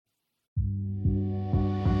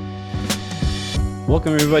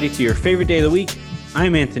Welcome, everybody, to your favorite day of the week.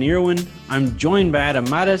 I'm Anthony Irwin. I'm joined by Adam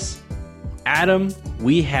Mattis. Adam,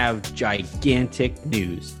 we have gigantic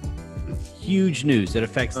news. Huge news that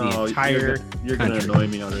affects the entire You're going to annoy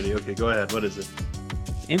me already. Okay, go ahead. What is it?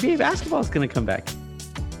 NBA basketball is going to come back.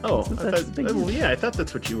 Oh, I thought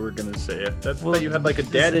that's what you were going to say. I thought you had like a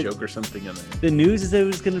dad joke or something in there. The news is that it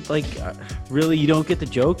was going to, really, you don't get the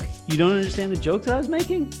joke? You don't understand the joke that I was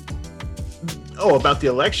making? Oh, about the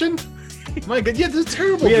election? My God, yeah, this is a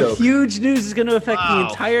terrible joke. We have huge news is going to affect the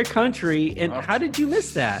entire country, and how did you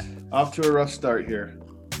miss that? Off to a rough start here.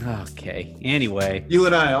 Okay, anyway. You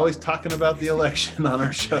and I always talking about the election on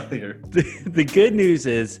our show here. The good news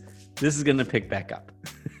is this is going to pick back up.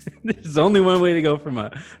 There's only one way to go from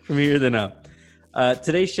here than up.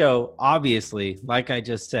 Today's show, obviously, like I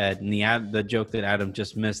just said, and the joke that Adam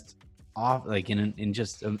just missed off, like in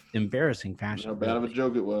just an embarrassing fashion. How bad of a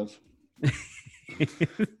joke it was.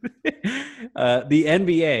 The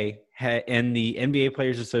NBA and the NBA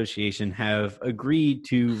Players Association have agreed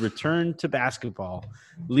to return to basketball.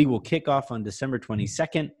 The league will kick off on December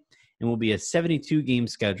 22nd and will be a 72-game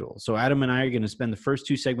schedule. So Adam and I are going to spend the first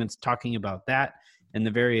two segments talking about that and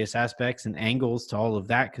the various aspects and angles to all of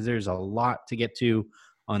that, because there's a lot to get to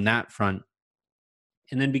on that front.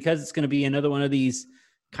 And then because it's going to be another one of these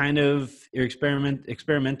kind of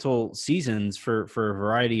experimental seasons for a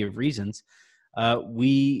variety of reasons,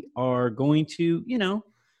 we are going to,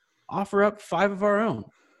 offer up 5 of our own.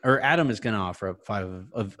 Or Adam is going to offer up 5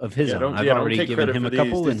 of his own. I've already given him a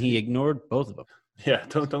couple, and he ignored both of them. Yeah,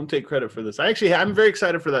 don't take credit for this. I'm very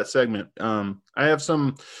excited for that segment. I have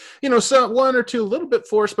some one or two a little bit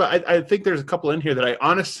forced, but I think there's a couple in here that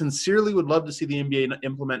I sincerely would love to see the NBA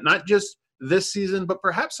implement, not just this season, but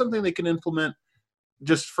perhaps something they can implement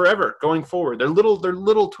just forever going forward. They're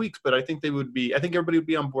little tweaks, but I think everybody would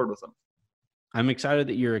be on board with them. I'm excited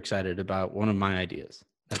that you're excited about one of my ideas.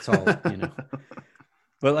 That's all,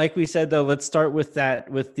 But like we said, though, let's start with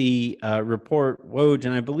the report. Woj,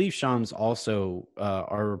 and I believe Shams also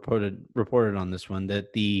are reported on this one,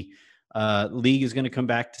 that the league is going to come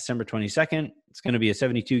back December 22nd. It's going to be a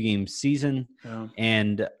 72-game season,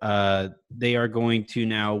 and they are going to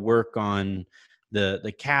now work on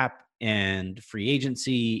the cap and free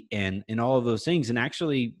agency and all of those things. And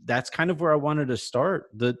actually, that's kind of where I wanted to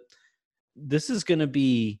start. This is going to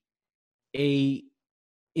be a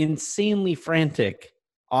insanely frantic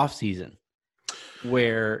offseason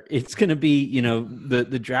where it's going to be,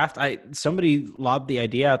 the draft. Somebody lobbed the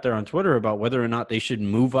idea out there on Twitter about whether or not they should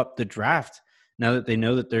move up the draft now that they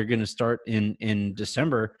know that they're going to start in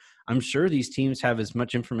December. I'm sure these teams have as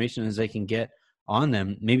much information as they can get on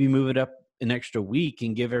them. Maybe move it up an extra week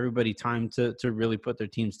and give everybody time to really put their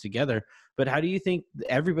teams together. But how do you think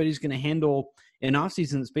everybody's going to handle an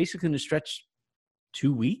offseason that's basically going to stretch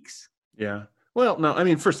 2 weeks? Yeah. Well, no, I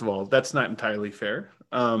mean, first of all, that's not entirely fair.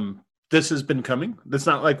 This has been coming. That's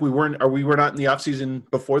not like we were not in the offseason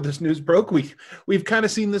before this news broke. We've kind of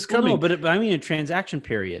seen this coming. No, but I mean a transaction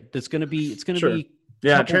period. It's going to be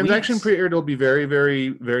transaction weeks. period will be very, very,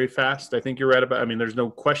 very fast. I think you're right about. I mean, there's no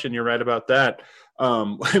question you're right about that. I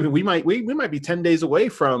mean, we might be 10 days away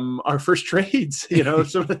from our first trades.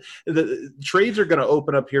 So the trades are going to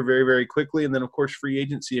open up here very, very quickly, and then of course free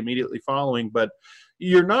agency immediately following. But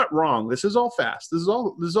you're not wrong. This is all fast. This is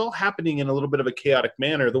all happening in a little bit of a chaotic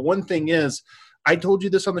manner. The one thing is, I told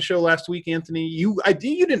you this on the show last week, Anthony. You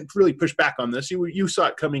didn't really push back on this. You saw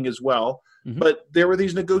it coming as well. Mm-hmm. But there were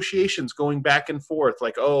these negotiations going back and forth,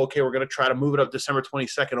 like, oh, okay, we're going to try to move it up December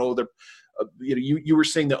 22nd. Oh, you were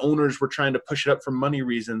saying the owners were trying to push it up for money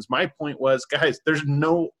reasons. My point was, guys, there's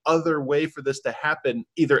no other way for this to happen.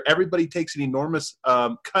 Either everybody takes an enormous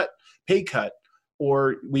pay cut,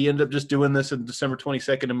 or we end up just doing this on December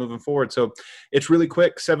 22nd and moving forward. So it's really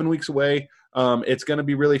quick, 7 weeks away. It's going to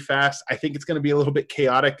be really fast. I think it's going to be a little bit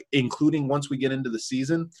chaotic, including once we get into the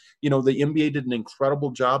season. The NBA did an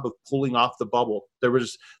incredible job of pulling off the bubble. There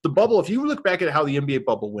was the bubble. If you look back at how the NBA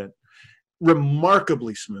bubble went,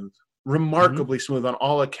 remarkably smooth on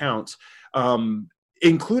all accounts.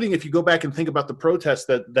 Including if you go back and think about the protests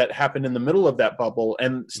that happened in the middle of that bubble,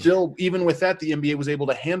 and still, even with that, the NBA was able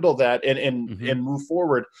to handle that and move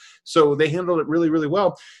forward. So they handled it really, really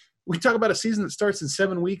well. We talk about a season that starts in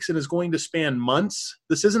 7 weeks and is going to span months.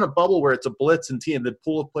 This isn't a bubble where it's a blitz and the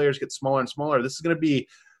pool of players gets smaller and smaller. This is going to be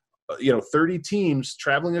 30 teams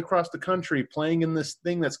traveling across the country playing in this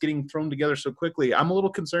thing that's getting thrown together so quickly. I'm a little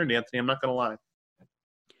concerned, Anthony. I'm not going to lie.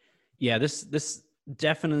 Yeah, this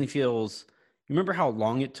definitely feels – remember how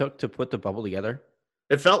long it took to put the bubble together?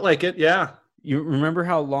 It felt like it, yeah. You remember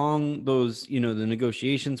how long those, the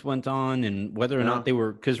negotiations went on, and whether or not they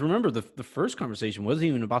were, because remember the first conversation wasn't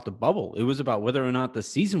even about the bubble. It was about whether or not the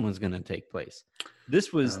season was going to take place.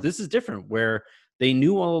 This is different, where they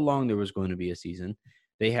knew all along there was going to be a season.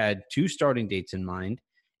 They had 2 starting dates in mind,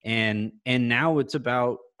 and now it's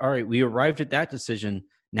about, all right, we arrived at that decision.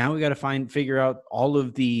 Now we got to figure out all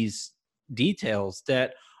of these details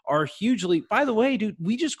that are hugely, by the way, dude,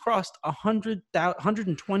 we just crossed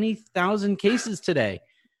 120,000 cases today.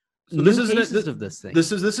 So this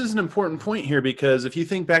is an important point here, because if you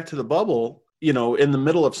think back to the bubble, in the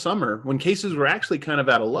middle of summer, when cases were actually kind of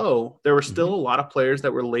at a low, there were still a lot of players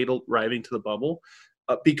that were late arriving to the bubble.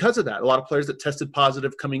 Because of that, a lot of players that tested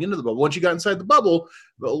positive coming into the bubble. Once you got inside the bubble,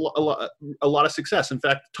 a lot of success. In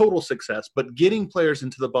fact, total success. But getting players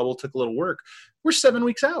into the bubble took a little work. We're 7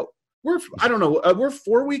 weeks out. We're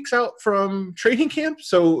 4 weeks out from training camp.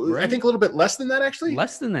 So right. I think a little bit less than that, actually.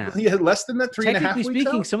 Less than that. Yeah, less than that, 3.5 weeks out. Technically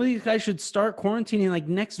speaking, some of these guys should start quarantining like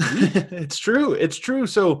next week. It's true.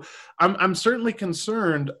 So I'm certainly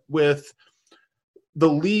concerned with the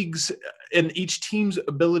leagues and each team's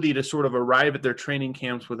ability to sort of arrive at their training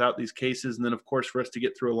camps without these cases. And then, of course, for us to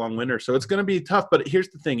get through a long winter. So it's going to be tough. But here's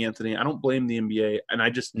the thing, Anthony, I don't blame the NBA. And I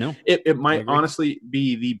just – it might honestly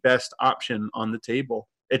be the best option on the table.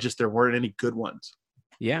 It just, there weren't any good ones.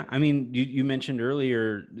 Yeah. I mean, you mentioned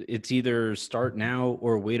earlier, it's either start now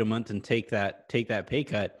or wait a month and take that pay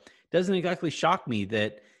cut. Doesn't exactly shock me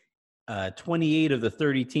that 28 of the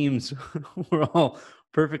 30 teams were all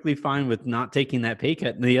perfectly fine with not taking that pay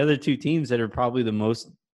cut. And the other 2 teams that are probably the most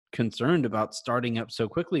concerned about starting up so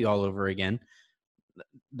quickly all over again,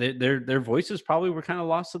 their voices probably were kind of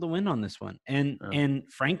lost to the wind on this one. And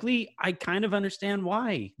frankly, I kind of understand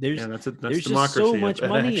why. There's just so much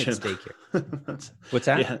money at stake here. What's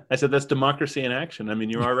that? Yeah, I said that's democracy in action. I mean,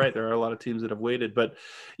 you are right. There are a lot of teams that have waited, but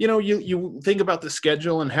you think about the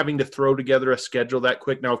schedule and having to throw together a schedule that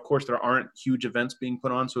quick. Now, of course, there aren't huge events being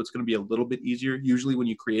put on, so it's going to be a little bit easier. Usually when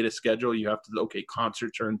you create a schedule, you have to,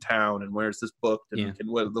 concerts are in town and where's this booked and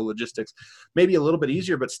what are the logistics, maybe a little bit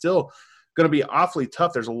easier, but still going to be awfully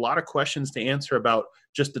tough. There's a lot of questions to answer about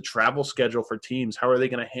just the travel schedule for teams. How are they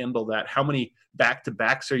going to handle that? How many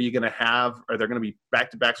back-to-backs are you going to have? Are there going to be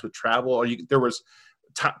back-to-backs with travel? There was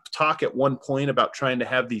talk at one point about trying to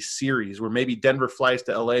have these series where maybe Denver flies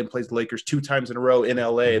to LA and plays the Lakers 2 times in a row in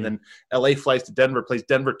LA, and then LA flies to Denver, plays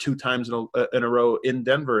Denver 2 times in a row in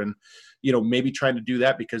Denver. And, maybe trying to do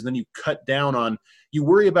that, because then you cut down on, you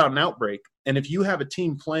worry about an outbreak. And if you have a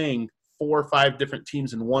team playing 4 or 5 different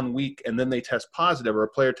teams in 1 week and then they test positive, or a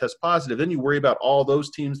player tests positive, then you worry about all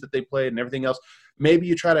those teams that they played and everything else. Maybe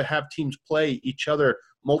you try to have teams play each other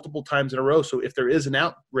multiple times in a row. So if there is an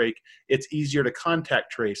outbreak, it's easier to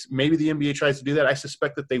contact trace. Maybe the NBA tries to do that. I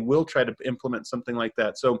suspect that they will try to implement something like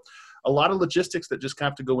that. So a lot of logistics that just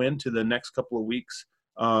have to go into the next couple of weeks.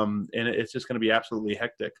 And it's just going to be absolutely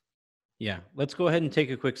hectic. Yeah, let's go ahead and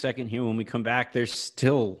take a quick second here. When we come back, there's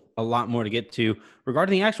still a lot more to get to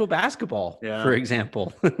regarding the actual basketball, for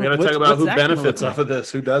example. We got to talk about who benefits off of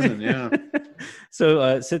this, who doesn't, yeah.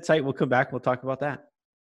 So sit tight. We'll come back. We'll talk about that.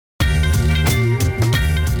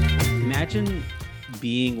 Imagine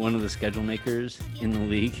being one of the schedule makers in the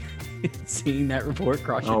league, seeing that report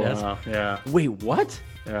cross your desk. Wow. Yeah. Wait, what?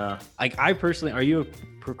 Yeah. Like, I personally, are you a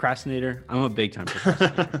procrastinator? I'm a big time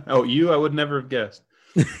procrastinator. I would never have guessed.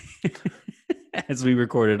 As we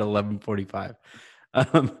recorded 11:45,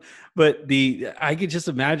 but I could just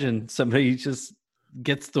imagine somebody just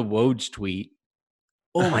gets the Woj tweet.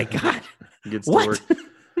 Oh my god! What?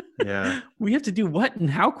 Yeah, we have to do what and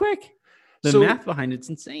how quick? The math behind it's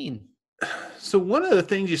insane. So one of the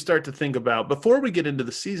things you start to think about before we get into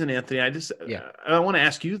the season, Anthony, I want to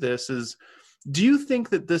ask you this: is do you think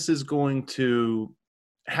that this is going to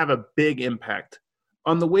have a big impact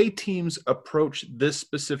on the way teams approach this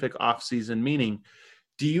specific offseason? Meaning,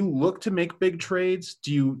 do you look to make big trades?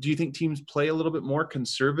 Do you think teams play a little bit more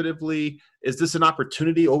conservatively? Is this an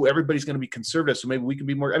opportunity? Oh, everybody's going to be conservative, so maybe we can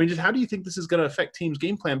be more. I mean, just how do you think this is going to affect teams'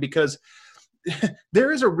 game plan? Because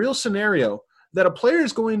there is a real scenario that a player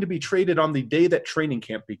is going to be traded on the day that training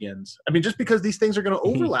camp begins. I mean, just because these things are going to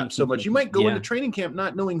overlap so much. You might go into training camp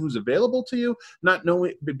not knowing who's available to you, not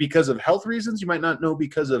knowing because of health reasons. You might not know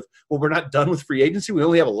because of, we're not done with free agency. We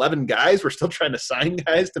only have 11 guys. We're still trying to sign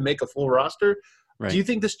guys to make a full roster. Right. Do you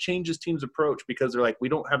think this changes teams' approach because they're like, we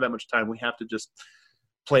don't have that much time. We have to just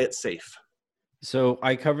play it safe? So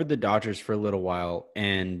I covered the Dodgers for a little while,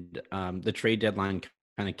 and the trade deadline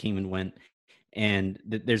kind of came and went. And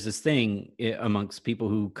there's this thing amongst people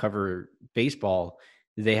who cover baseball,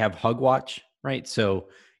 they have hug watch, right? So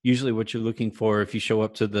usually what you're looking for if you show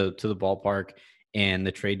up to the ballpark and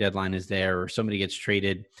the trade deadline is there, or somebody gets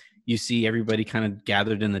traded, you see everybody kind of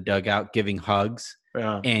gathered in the dugout giving hugs,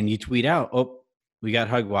 and you tweet out, "Oh, we got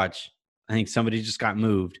hug watch. I think somebody just got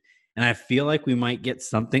moved." And I feel like we might get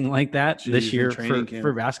something like that this year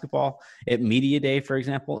for basketball at media day, for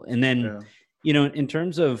example. And then, in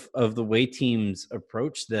terms of the way teams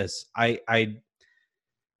approach this,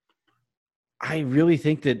 I really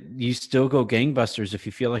think that you still go gangbusters if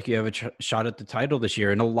you feel like you have a shot at the title this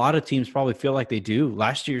year. And a lot of teams probably feel like they do.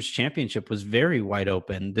 Last year's championship was very wide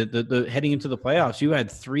open. The heading into the playoffs, you had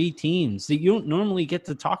 3 teams that you don't normally get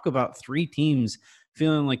to talk about, 3 teams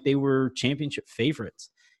feeling like they were championship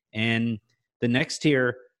favorites. And the next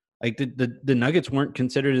tier, like the Nuggets weren't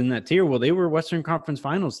considered in that tier. Well, they were Western Conference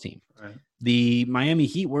Finals team. Right. The Miami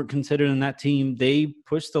Heat weren't considered in that team. They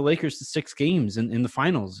pushed the Lakers to 6 games in the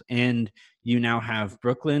finals. And you now have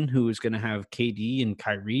Brooklyn, who is going to have KD and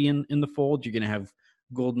Kyrie in the fold. You're going to have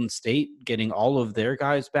Golden State getting all of their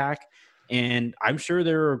guys back. And I'm sure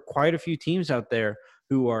there are quite a few teams out there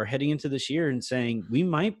who are heading into this year and saying, we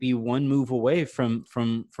might be one move away from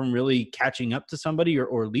really catching up to somebody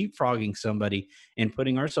or leapfrogging somebody and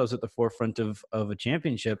putting ourselves at the forefront of a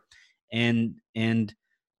championship. And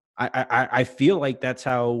I feel like that's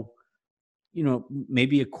how,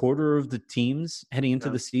 maybe a quarter of the teams heading into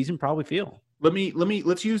the season probably feel.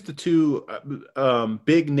 Let's use the 2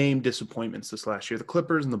 big name disappointments this last year, the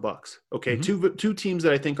Clippers and the Bucks. Okay. Mm-hmm. Two teams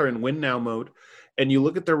that I think are in win now mode. And you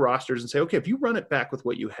look at their rosters and say, okay, if you run it back with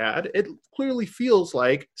what you had, it clearly feels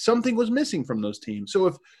like something was missing from those teams. So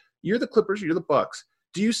if you're the Clippers, you're the Bucks,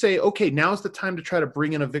 do you say, okay, now's the time to try to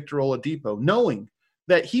bring in a Victor Oladipo, knowing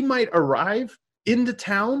that he might arrive into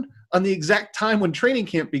town on the exact time when training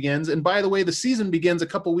camp begins? And by the way, the season begins a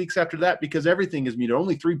couple weeks after that because everything is muted.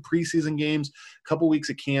 Only 3 preseason games, a couple weeks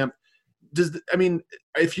of camp.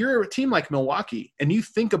 If you're a team like Milwaukee and you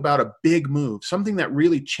think about a big move, something that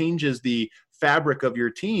really changes the fabric of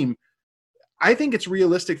your team, I think it's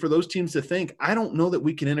realistic for those teams to think, I don't know that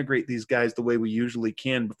we can integrate these guys the way we usually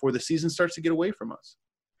can before the season starts to get away from us.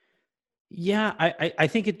 Yeah, I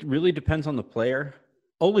think it really depends on the player.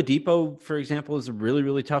 Oladipo, for example, is a really,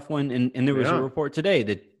 really tough one. And there was a report today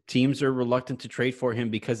that teams are reluctant to trade for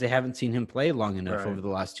him because they haven't seen him play long enough over the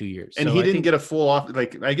last 2 years. And so he didn't get a full off.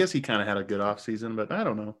 Like, I guess he kind of had a good off season, but I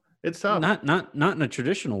don't know. It's tough. Not in a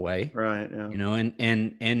traditional way. Right. Yeah.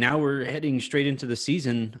 And now we're heading straight into the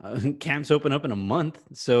season. Camps open up in a month.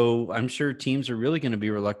 So I'm sure teams are really going to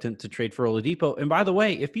be reluctant to trade for Oladipo. And by the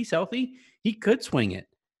way, if he's healthy, he could swing it.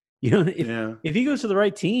 If he goes to the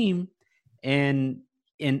right team and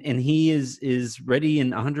he is ready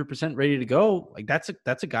and 100% ready to go, like that's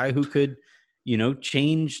a guy who could,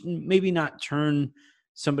 change, maybe not turn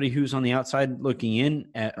somebody who's on the outside looking in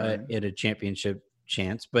at a championship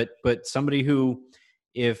chance, but somebody who,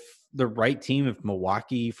 if the right team, if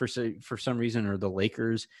Milwaukee for some reason, or the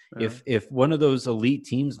Lakers, if one of those elite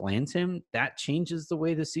teams lands him, that changes the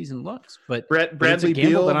way the season looks. But Bradley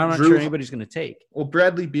Beal, that I'm not sure anybody's going to take. Well,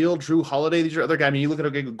 Bradley Beal, Drew Holiday, these are other guys. I mean, you look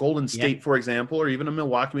at Golden State, for example, or even a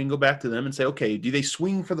Milwaukee. We can go back to them and say, okay, do they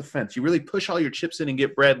swing for the fence? You really push all your chips in and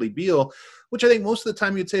get Bradley Beal, which I think most of the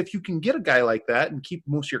time you'd say, if you can get a guy like that and keep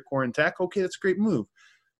most of your core intact, okay, that's a great move.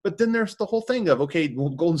 But then there's the whole thing of, okay, well,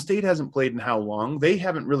 Golden State hasn't played in how long? They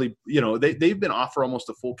haven't really, they've been off for almost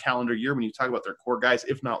a full calendar year when you talk about their core guys,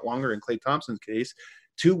 if not longer in Klay Thompson's case.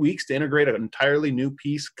 2 weeks to integrate an entirely new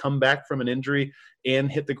piece, come back from an injury,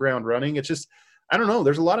 and hit the ground running. It's just, I don't know.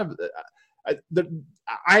 There's a lot of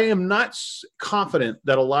I am not confident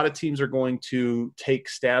that a lot of teams are going to take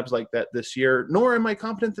stabs like that this year, nor am I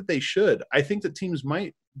confident that they should. I think that teams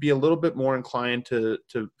might be a little bit more inclined to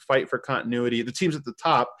fight for continuity, the teams at the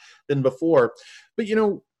top, than before. But,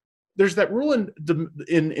 there's that rule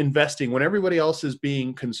in investing. When everybody else is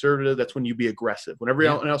being conservative, that's when you be aggressive. When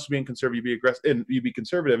everyone else is being conservative, you be aggressive, and you be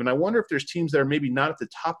conservative. And I wonder if there's teams that are maybe not at the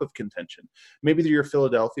top of contention. Maybe they're your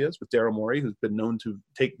Philadelphia's with Daryl Morey, who's been known to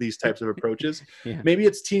take these types of approaches. Maybe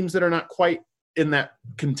it's teams that are not quite in that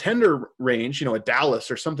contender range, a Dallas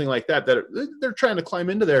or something like that, that they're trying to climb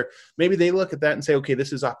into there. Maybe they look at that and say, okay,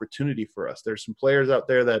 this is opportunity for us. There's some players out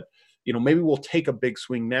there that, maybe we'll take a big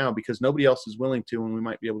swing now because nobody else is willing to, and we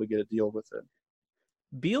might be able to get a deal with it.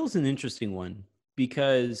 Beal's an interesting one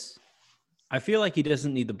because I feel like he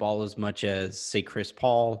doesn't need the ball as much as, say, Chris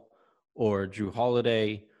Paul or Drew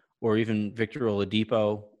Holiday or even Victor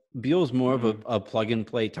Oladipo. Beal's more of a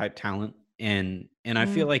plug-and-play type talent. And I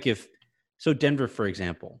feel like so Denver, for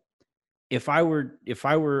example, if I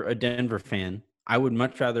were a Denver fan, I would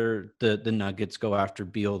much rather the Nuggets go after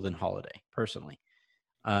Beal than Holiday, personally.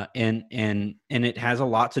 And it has a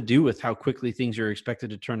lot to do with how quickly things are expected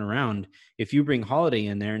to turn around. If you bring Holiday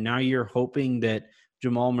in there, now you're hoping that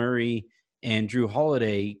Jamal Murray and Drew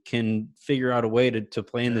Holiday can figure out a way to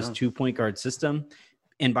play in this 2-point guard system.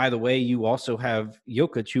 And by the way, you also have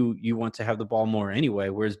Jokic, who you want to have the ball more anyway,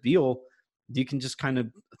 whereas Beal, you can just kind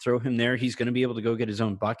of throw him there. He's going to be able to go get his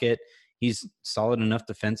own bucket. He's solid enough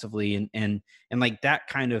defensively. And like that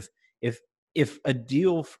kind of, if a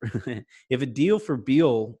deal for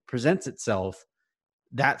Beal presents itself,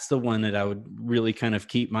 that's the one that I would really kind of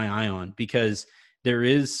keep my eye on, because there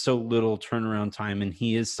is so little turnaround time, and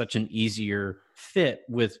he is such an easier fit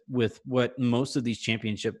with what most of these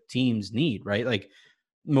championship teams need, right? Like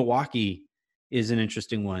Milwaukee is an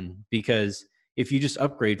interesting one, because if you just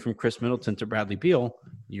upgrade from Chris Middleton to Bradley Beal,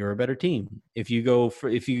 you're a better team. If you go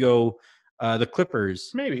the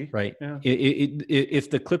Clippers, maybe, right? Yeah.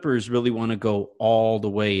 If the Clippers really want to go all the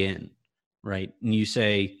way in, right, and you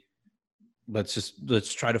say,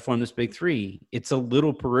 let's try to form this big three. It's a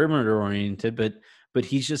little perimeter oriented, but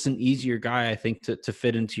he's just an easier guy, I think, to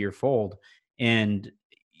fit into your fold. And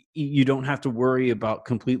you don't have to worry about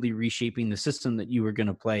completely reshaping the system that you were going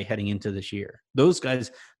to play heading into this year. Those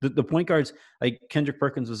guys, the point guards, like Kendrick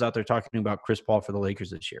Perkins was out there talking about Chris Paul for the Lakers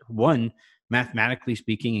this year. One, mathematically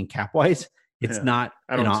speaking and cap wise, it's not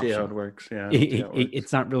an option. I don't see how it works. Yeah,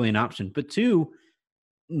 it's not really an option. But two,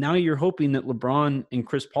 now you're hoping that LeBron and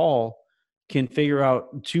Chris Paul can figure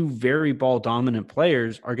out, two very ball dominant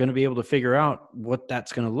players are going to be able to figure out what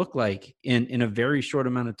that's going to look like in a very short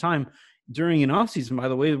amount of time during an offseason, by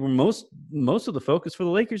the way, where most of the focus for the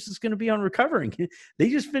Lakers is going to be on recovering. They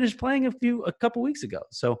just finished playing a couple weeks ago.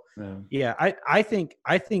 So yeah, I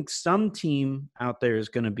think some team out there is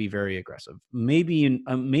going to be very aggressive, maybe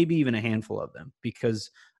even a handful of them,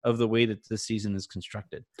 because of the way that this season is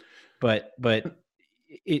constructed. But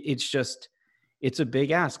it's a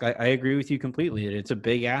big ask. I agree with you completely. It's a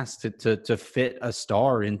big ask to fit a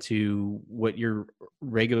star into what your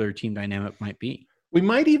regular team dynamic might be. We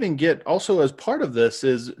might even get, also as part of this,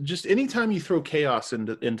 is just anytime you throw chaos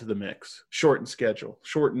into the mix, shortened schedule,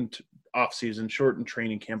 shortened offseason, shortened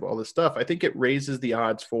training camp, all this stuff, I think it raises the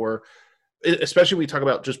odds for, especially when we talk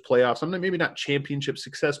about just playoffs, something maybe not championship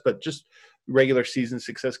success, but just regular season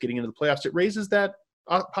success getting into the playoffs. It raises that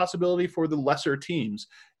possibility for the lesser teams.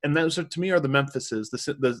 And those are, to me, are the Memphises,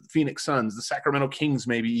 the Phoenix Suns, the Sacramento Kings,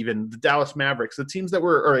 maybe even the Dallas Mavericks, the teams that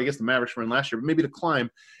were, or I guess the Mavericks were in last year, but maybe to climb.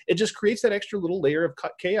 It just creates that extra little layer of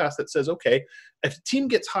chaos that says, okay, if a team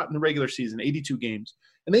gets hot in the regular season, 82 games,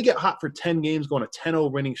 and they get hot for 10 games, going a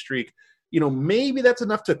 10-0 winning streak, maybe that's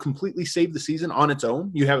enough to completely save the season on its own.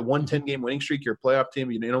 You have one 10-game winning streak, you're a playoff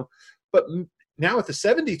team, but now with the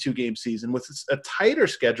 72-game season, with a tighter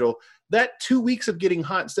schedule, that 2 weeks of getting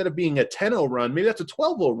hot, instead of being a 10-0 run, maybe that's a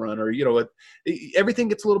 12-0 run, or, everything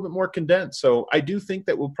gets a little bit more condensed. So I do think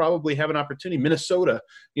that we'll probably have an opportunity. Minnesota,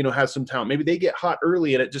 has some talent. Maybe they get hot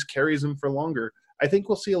early and it just carries them for longer. I think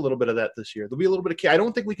we'll see a little bit of that this year. There'll be a little bit of – I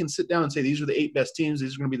don't think we can sit down and say these are the 8 best teams.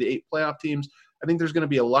 These are going to be the 8 playoff teams. I think there's going to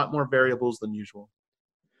be a lot more variables than usual.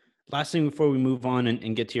 Last thing before we move on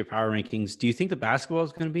and get to your power rankings, do you think the basketball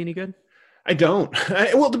is going to be any good? I don't.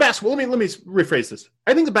 The basketball, let me rephrase this.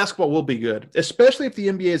 I think the basketball will be good, especially if the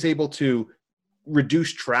NBA is able to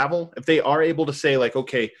reduce travel. If they are able to say, like,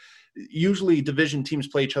 okay, usually division teams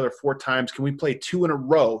play each other 4 times. Can we play 2 in a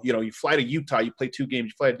row? You fly to Utah, you play 2 games.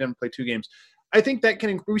 You fly to Denver, play 2 games. I think that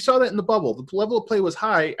we saw that in the bubble. The level of play was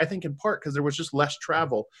high, I think, in part because there was just less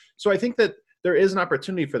travel. So I think that there is an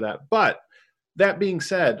opportunity for that. But that being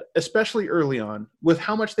said, especially early on, with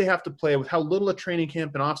how much they have to play, with how little a training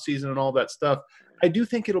camp and off-season and all that stuff, I do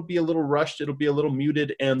think it'll be a little rushed. It'll be a little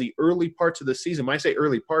muted. And the early parts of the season, when I say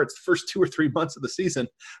early parts, the first 2 or 3 months of the season,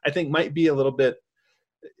 I think might be a little bit,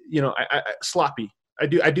 sloppy. I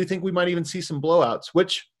do think we might even see some blowouts,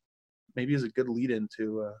 which maybe is a good lead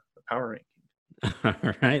into the power ranking.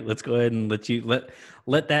 All right, let's go ahead and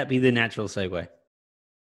let that be the natural segue.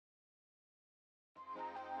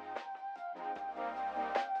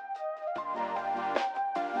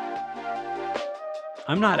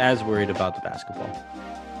 I'm not as worried about the basketball.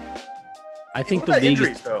 I think the league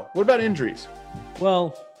injuries, though. What about injuries?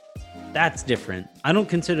 Well, that's different. I don't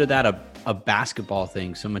consider that a basketball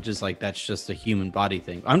thing so much as like that's just a human body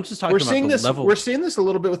thing. I'm just talking about the level. We're seeing this a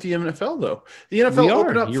little bit with the NFL, though. The NFL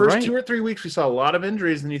opened up first 2 or 3 weeks. We saw a lot of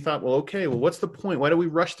injuries, and you thought, well, okay, what's the point? Why do we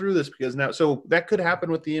rush through this? Because now, so that could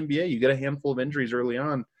happen with the NBA. You get a handful of injuries early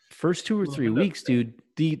on. First 2 or 3 weeks, dude.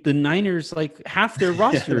 The Niners, like half their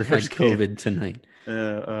roster had COVID tonight.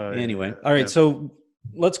 Anyway, all right. So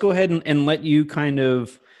let's go ahead and let you kind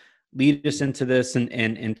of lead us into this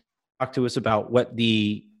and talk to us about what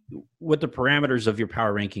the what the parameters of your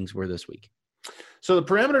power rankings were this week. So the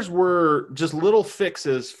parameters were just little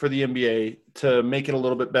fixes for the NBA to make it a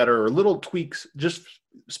little bit better, or little tweaks just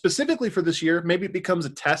specifically for this year. Maybe it becomes a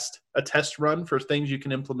test run for things you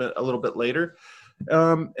can implement a little bit later.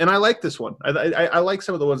 And I like this one. I like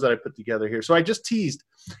some of the ones that I put together here. So I just teased,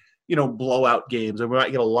 blowout games, and we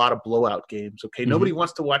might get a lot of blowout games. Okay. Mm-hmm. Nobody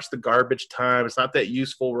wants to watch the garbage time. It's not that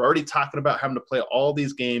useful. We're already talking about having to play all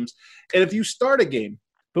these games. And if you start a game.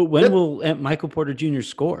 But when will Michael Porter Jr.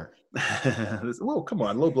 score? Whoa, come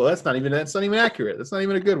on, low blow. That's not even accurate. That's not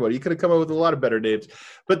even a good one. You could have come up with a lot of better names,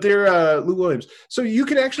 but they're Lou Williams. So you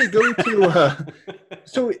can actually go to.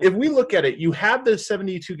 So if we look at it, you have the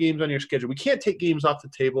 72 games on your schedule. We can't take games off the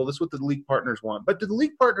table. This is what the league partners want. But do the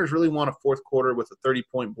league partners really want a fourth quarter with a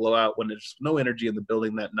 30-point blowout when there's no energy in the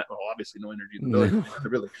building? Obviously no energy in the building,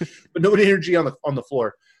 really, but no energy on the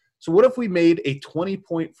floor. So what if we made a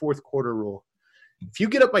 20-point fourth quarter rule? If you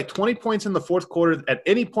get up by 20 points in the fourth quarter, at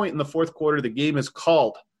any point in the fourth quarter, the game is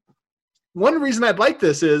called. One reason I'd like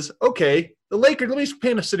this is, okay, the Lakers, let me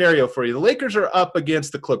paint a scenario for you. The Lakers are up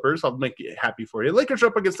against the Clippers. I'll make it happy for you. The Lakers are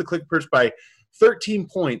up against the Clippers by 13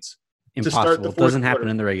 points. Impossible. To start the fourth Doesn't quarter. Happen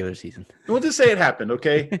in the regular season. We'll just say it happened,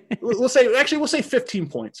 okay? We'll say 15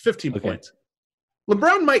 points. 15 points.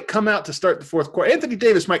 LeBron might come out to start the fourth quarter. Anthony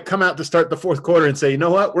Davis might come out to start the fourth quarter and say, you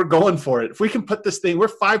know what? We're going for it. If we can put this thing, we're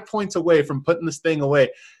 5 points away from putting this thing away.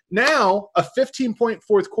 Now, a 15-point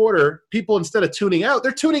fourth quarter, people, instead of tuning out,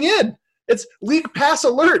 they're tuning in. It's league pass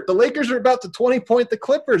alert. The Lakers are about to 20-point the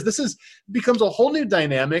Clippers. This becomes a whole new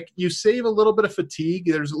dynamic. You save a little bit of fatigue.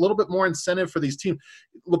 There's a little bit more incentive for these teams.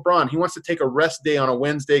 LeBron, he wants to take a rest day on a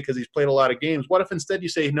Wednesday because he's played a lot of games. What if instead you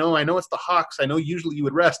say, no, I know it's the Hawks. I know usually you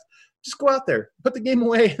would rest. Just go out there, put the game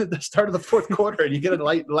away at the start of the fourth quarter, and you get a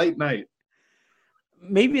light night.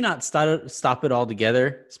 Maybe not stop it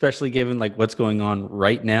altogether, especially given like what's going on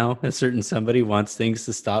right now. A certain somebody wants things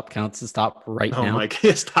to stop, counts to stop right now. Oh my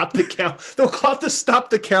God, stop the count. They'll call it the stop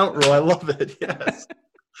the count rule. I love it. Yes.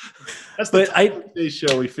 That's the today's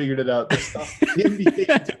show. We figured it out. The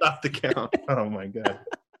NBA stop the count. Oh my God.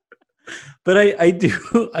 But I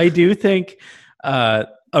do think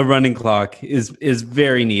a running clock is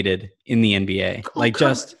very needed in the NBA.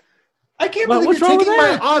 I can't believe you're taking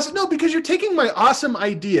my awesome. No, because you're taking my awesome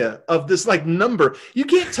idea of this like number. You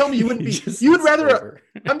can't tell me you wouldn't be. You would rather.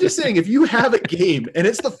 I'm just saying, if you have a game and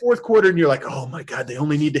it's the fourth quarter and you're like, oh my God, they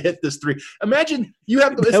only need to hit this three. Imagine you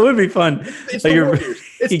have. That would be fun. It's the Warriors.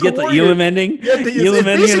 You get the Elam ending. Yeah, Elam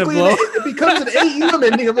ending in a blow. It becomes an Elam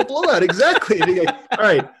ending of a blowout. Exactly. All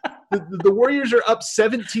right. The Warriors are up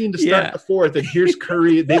 17 to start the fourth, and here's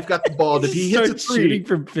Curry. They've got the ball. If he hits a three, shooting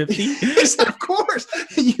from 50, yes, of course,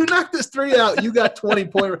 you knock this three out, you got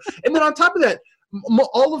 20-point. And then on top of that,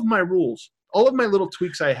 all of my rules, all of my little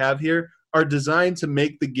tweaks I have here are designed to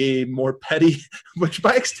make the game more petty, which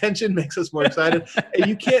by extension makes us more excited. And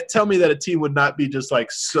you can't tell me that a team would not be just like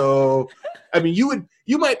so. I mean,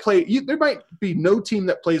 you might play. There might be no team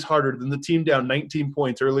that plays harder than the team down 19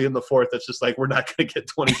 points early in the fourth. That's just like, we're not going to get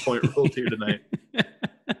 20-point ruled here tonight.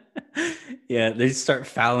 Yeah, they start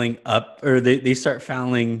fouling up, or they start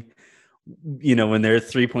fouling. When they're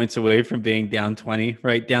 3 points away from being down 20,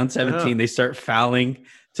 right? Down 17, They start fouling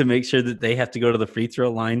to make sure that they have to go to the free throw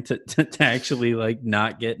line to actually like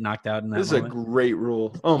not get knocked out in that This moment. Is a great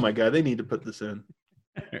rule. Oh my God, they need to put this in.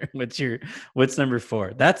 What's number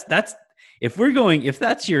 4? That's if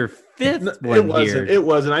that's your fifth one. It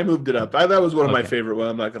wasn't. I moved it up. That was one of my favorite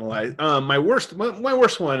ones. I'm not gonna lie. My worst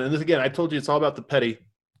one, and this again, I told you it's all about the petty.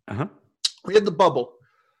 We had the bubble.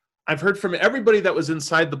 I've heard from everybody that was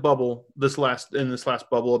inside the bubble in this last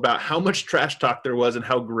bubble about how much trash talk there was and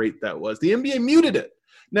how great that was. The NBA muted it.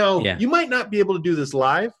 Now, you might not be able to do this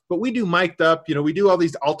live, but we do mic'd up. We do all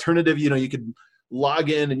these alternative, you could log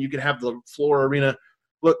in and you can have the floor arena.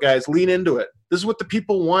 Look, guys, lean into it. This is what the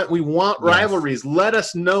people want. We want rivalries. Let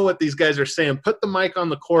us know what these guys are saying. Put the mic on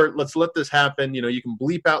the court. Let's let this happen. You can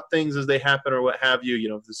bleep out things as they happen or what have you,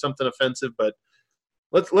 if there's something offensive, but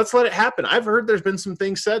let's let it happen. I've heard there's been some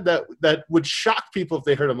things said that would shock people if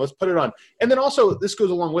they heard them. Let's put it on. And then also, this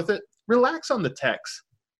goes along with it, relax on the text.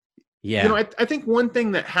 Yeah. I think one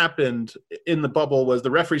thing that happened in the bubble was the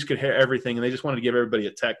referees could hear everything, and they just wanted to give everybody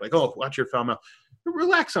a tech, like, oh, watch your foul mouth.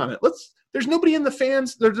 Relax on it. There's nobody in the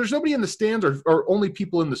fans. There's nobody in the stands or only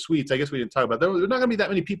people in the suites. I guess we didn't talk about that. There's not going to be that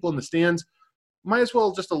many people in the stands. Might as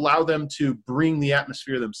well just allow them to bring the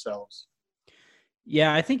atmosphere themselves.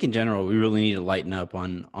 Yeah, I think in general, we really need to lighten up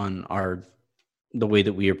on the way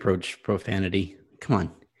that we approach profanity. Come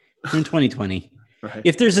on. We're in 2020. Right.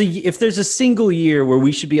 If there's a single year where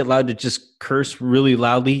we should be allowed to just curse really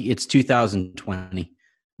loudly, it's 2020.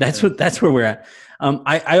 That's where we're at.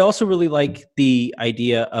 I also really like the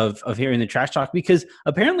idea of hearing the trash talk, because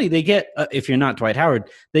apparently they get, if you're not Dwight Howard,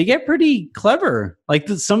 they get pretty clever. Like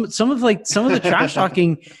some of the trash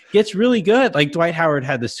talking gets really good. Like Dwight Howard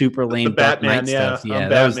had the super lame the Dark Batman, Knight yeah, stuff. Yeah, I'm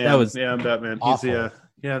that Batman. was I'm Batman. awful.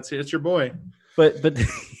 It's your boy. But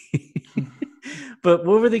but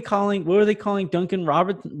what were they calling Duncan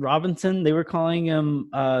Robinson? They were calling him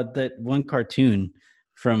that one cartoon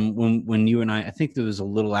from when you and I think it was a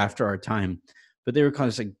little after our time, but they were calling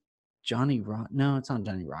us like Johnny Rock. No, it's not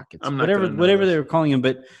Johnny Rockets. Whatever they were calling him,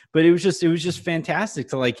 but it was just fantastic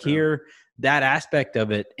to like hear that aspect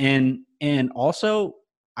of it. And also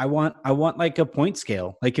I want like a point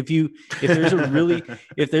scale. Like if there's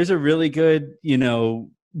a really good,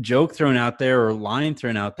 joke thrown out there or line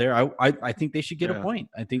thrown out there, I think they should get a point.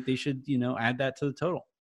 I think they should, add that to the total.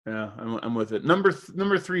 Yeah, I'm with it. Number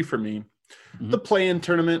 3 for me, the play-in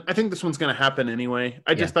tournament. I think this one's going to happen anyway.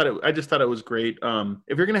 I just thought it was great.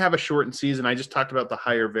 If you're going to have a shortened season, I just talked about the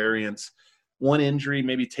higher variance. One injury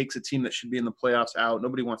maybe takes a team that should be in the playoffs out.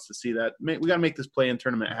 Nobody wants to see that. We got to make this play-in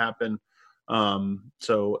tournament happen.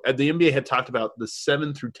 So the NBA had talked about the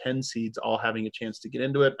 7 through 10 seeds all having a chance to get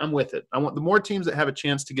into it. I'm with it. I want the more teams that have a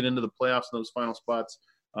chance to get into the playoffs in those final spots.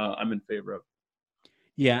 I'm in favor of.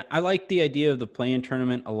 Yeah, I like the idea of the play-in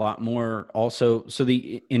tournament a lot more. Also, so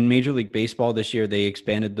in Major League Baseball this year, they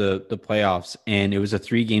expanded the playoffs, and it was a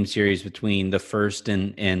 3-game series between the first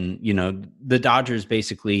and the Dodgers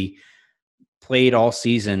basically played all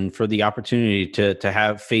season for the opportunity to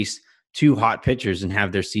have face 2 hot pitchers and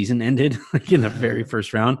have their season ended like in the very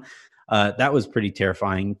first round. That was pretty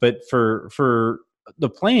terrifying. But for the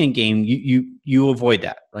play-in game, you avoid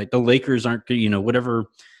that, right? The Lakers aren't, whatever.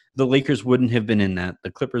 The Lakers wouldn't have been in that.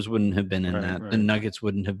 The Clippers wouldn't have been in that. Right. The Nuggets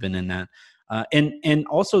wouldn't have been in that. And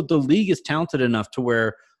also the league is talented enough to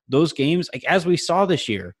where those games, like as we saw this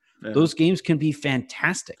year, those games can be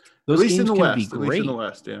fantastic. Those games can be great. At least in the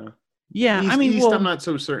West, yeah. Yeah, East, I'm not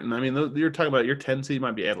so certain. I mean, you're talking about your 10 seed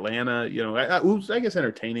might be Atlanta. I guess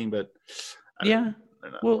entertaining, but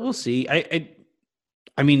we'll see.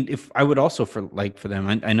 I mean, if I would also for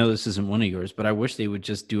them, I know this isn't one of yours, but I wish they would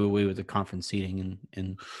just do away with the conference seating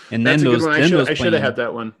and then that's those. I should have had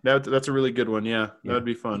that one. That's a really good one. Yeah, that would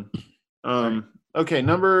be fun. Right. Okay,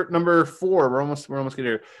 number 4. We're almost getting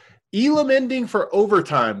here. Elam ending for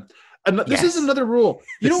overtime. This is another rule.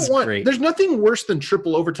 There's nothing worse than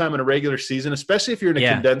triple overtime in a regular season, especially if you're in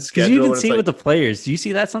a condensed schedule. You even see it with the players. Do you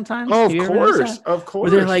see that sometimes? Oh, of course. Where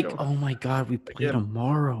they're like, oh my God, we play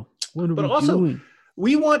tomorrow. What are we doing?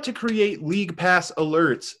 We want to create league pass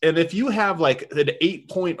alerts. And if you have like an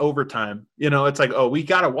 8-point overtime, it's like, oh, we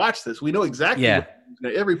got to watch this. We know exactly.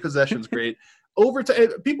 Every possession's great. Overtime,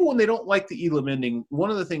 people, when they don't like the Elam ending, one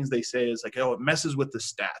of the things they say is like, oh, it messes with the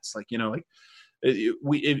stats. Like, you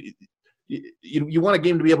want a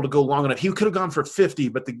game to be able to go long enough. He could have gone for 50,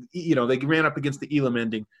 but they ran up against the Elam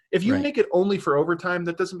ending. If you make it only for overtime,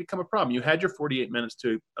 that doesn't become a problem. You had your 48 minutes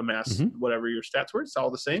to amass whatever your stats were. It's all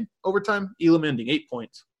the same. Overtime, Elam ending, 8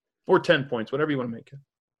 points or 10 points, whatever you want to make it.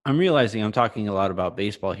 I'm realizing I'm talking a lot about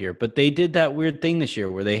baseball here, but they did that weird thing this year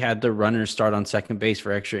where they had the runners start on second base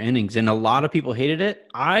for extra innings, and a lot of people hated it.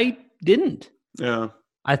 I didn't. Yeah.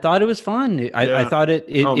 I thought it was fun. I thought it.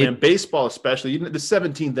 Man, baseball especially. The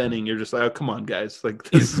 17th inning, you're just like, oh, come on, guys! Like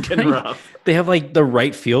this is getting rough. They have like the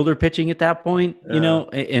right fielder pitching at that point,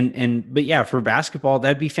 but yeah, for basketball,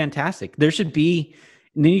 that'd be fantastic. There should be,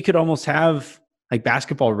 and then you could almost have like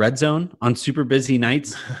basketball red zone on super busy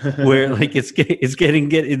nights where like it's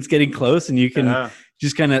getting close, and you can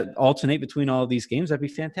just kind of alternate between all of these games. That'd be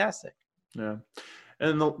fantastic. Yeah.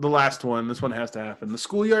 And the last one, this one has to happen. The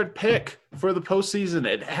schoolyard pick for the postseason.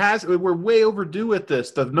 We're way overdue with this.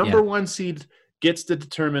 The number 1 seed gets to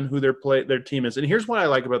determine who their team is. And here's what I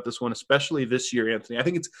like about this one, especially this year, Anthony. I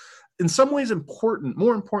think it's in some ways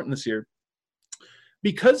more important this year.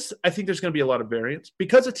 Because I think there's going to be a lot of variance.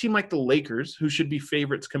 Because a team like the Lakers, who should be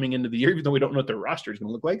favorites coming into the year, even though we don't know what their roster is going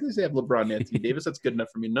to look like, they have LeBron and Anthony Davis. That's good enough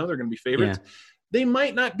for me to know they're going to be favorites. Yeah. They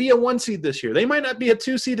might not be a 1 seed this year. They might not be a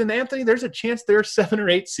 2 seed. And Anthony, there's a chance they're a 7 or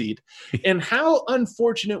 8 seed. And how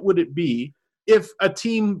unfortunate would it be if a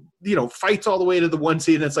team, fights all the way to the 1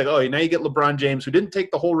 seed and it's like, oh, now you get LeBron James, who didn't take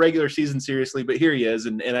the whole regular season seriously, but here he is,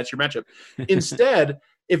 and that's your matchup. Instead,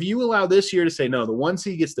 if you allow this year to say, no, the 1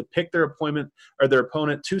 seed gets to pick their opponent,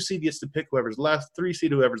 2 seed gets to pick whoever's left, 3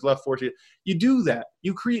 seed whoever's left, 4 seed. You do that.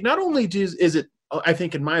 You create, not only is it, I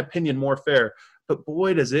think, in my opinion, more fair, but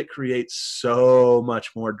boy, does it create so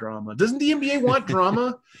much more drama. Doesn't the NBA want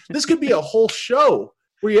drama? This could be a whole show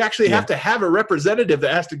where you actually have to have a representative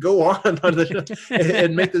that has to go on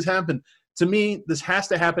and make this happen. To me, this has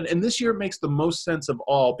to happen. And this year makes the most sense of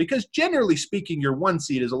all because generally speaking, your 1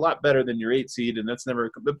 seed is a lot better than your 8 seed. And that's never,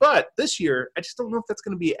 but this year, I just don't know if that's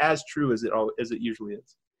going to be as true as it usually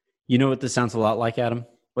is. You know what this sounds a lot like, Adam?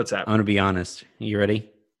 What's that? I'm going to be honest. You ready?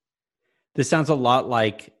 This sounds a lot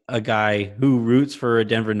like a guy who roots for a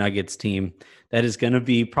Denver Nuggets team that is going to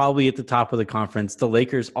be probably at the top of the conference. The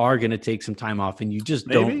Lakers are going to take some time off, and you just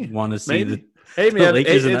don't want to see the Hey man,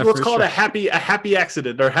 let's call it a happy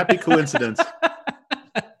accident or happy coincidence.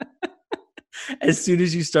 As soon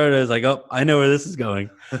as you started, I was like, "Oh, I know where this is going."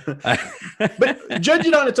 But judge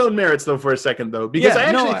it on its own merits, though, for a second, though, because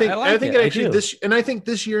I think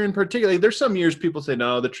this year in particular, there's some years people say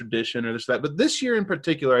no, the tradition or this that, but this year in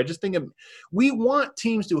particular, I just think we want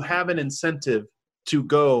teams to have an incentive to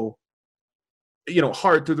go,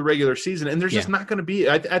 hard through the regular season, and there's just not going to be.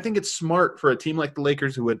 I think it's smart for a team like the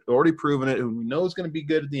Lakers, who had already proven it, who we know is going to be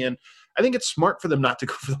good at the end. I think it's smart for them not to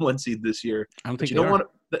go for the 1 seed this year. I don't think you don't want.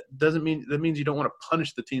 That means you don't want to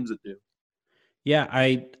punish the teams that do.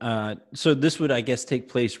 Yeah, so this would, I guess, take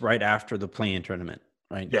place right after the play-in tournament,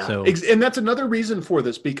 right? Yeah, so, and that's another reason for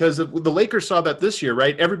this because the Lakers saw that this year,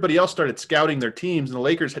 right? Everybody else started scouting their teams, and the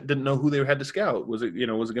Lakers didn't know who they had to scout. Was it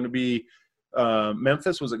going to be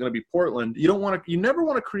Memphis? Was it going to be Portland? You never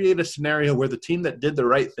want to create a scenario where the team that did the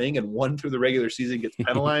right thing and won through the regular season gets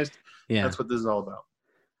penalized. Yeah, that's what this is all about.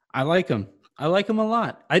 I like them. I like them a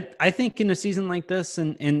lot. I think in a season like this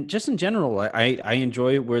and just in general, I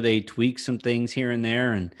enjoy it where they tweak some things here and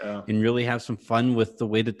there and really have some fun with the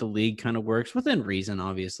way that the league kind of works within reason.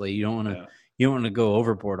 Obviously, you don't want to go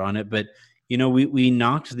overboard on it, but we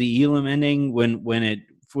knocked the Elam ending when it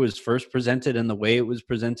was first presented and the way it was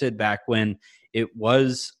presented back when it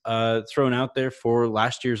was thrown out there for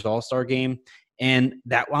last year's All-Star game. And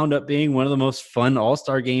that wound up being one of the most fun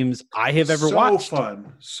All-Star games I have ever watched.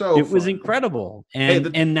 It was incredible.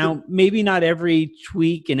 And now maybe not every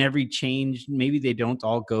tweak and every change, maybe they don't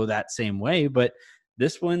all go that same way, but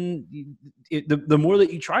this one, the more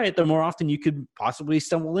that you try it, the more often you could possibly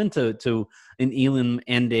stumble into an Elam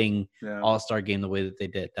ending All-Star game the way that they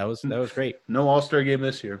did. That was great. No All-Star game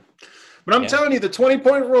this year. But I'm telling you, the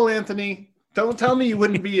 20-point rule, Anthony, don't tell me you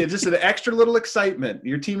wouldn't be just an extra little excitement.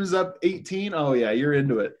 Your team is up 18. Oh yeah, you're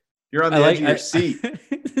into it. You're on the edge of your seat.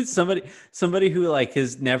 Somebody who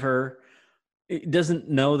has never doesn't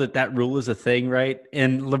know that rule is a thing, right?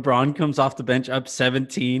 And LeBron comes off the bench up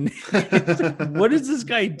 17. What is this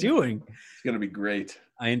guy doing? It's gonna be great.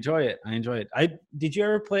 I enjoy it. Did you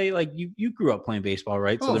ever play you grew up playing baseball,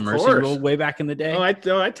 right? So the mercy course. rule way back in the day. Oh, I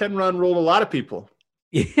 10-run ruled a lot of people.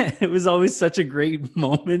 Yeah, it was always such a great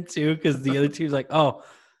moment too, because the other team's like, "Oh,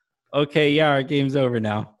 okay, yeah, our game's over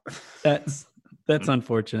now." That's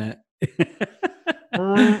unfortunate.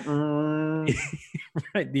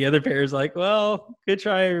 Right. The other pair's like, "Well, good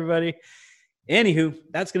try, everybody." Anywho,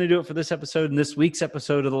 that's going to do it for this episode and this week's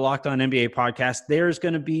episode of the Locked On NBA podcast. There's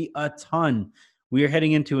going to be a ton. We are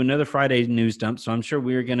heading into another Friday news dump, so I'm sure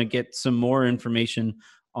we are going to get some more information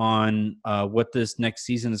on what this next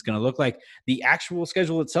season is going to look like. The actual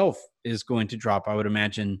schedule itself is going to drop, I would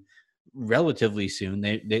imagine, relatively soon.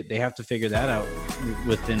 They have to figure that out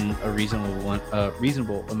within a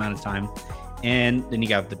reasonable amount of time. And then you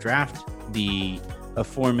got the draft, the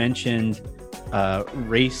aforementioned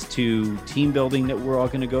race to team building that we're all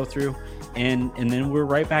going to go through, and then we're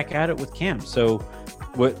right back at it with camp. So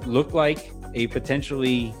what looked like a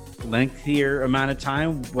potentially lengthier amount of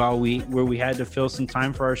time where we had to fill some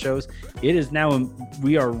time for our shows, it is now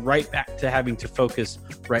we are right back to having to focus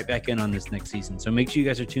right back in on this next season. So make sure you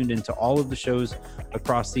guys are tuned into all of the shows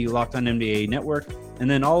across the Locked On NBA network, and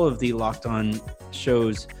then all of the Locked On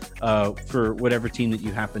shows for whatever team that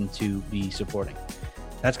you happen to be supporting.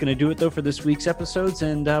 That's going to do it though for this week's episodes,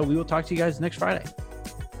 and we will talk to you guys next Friday.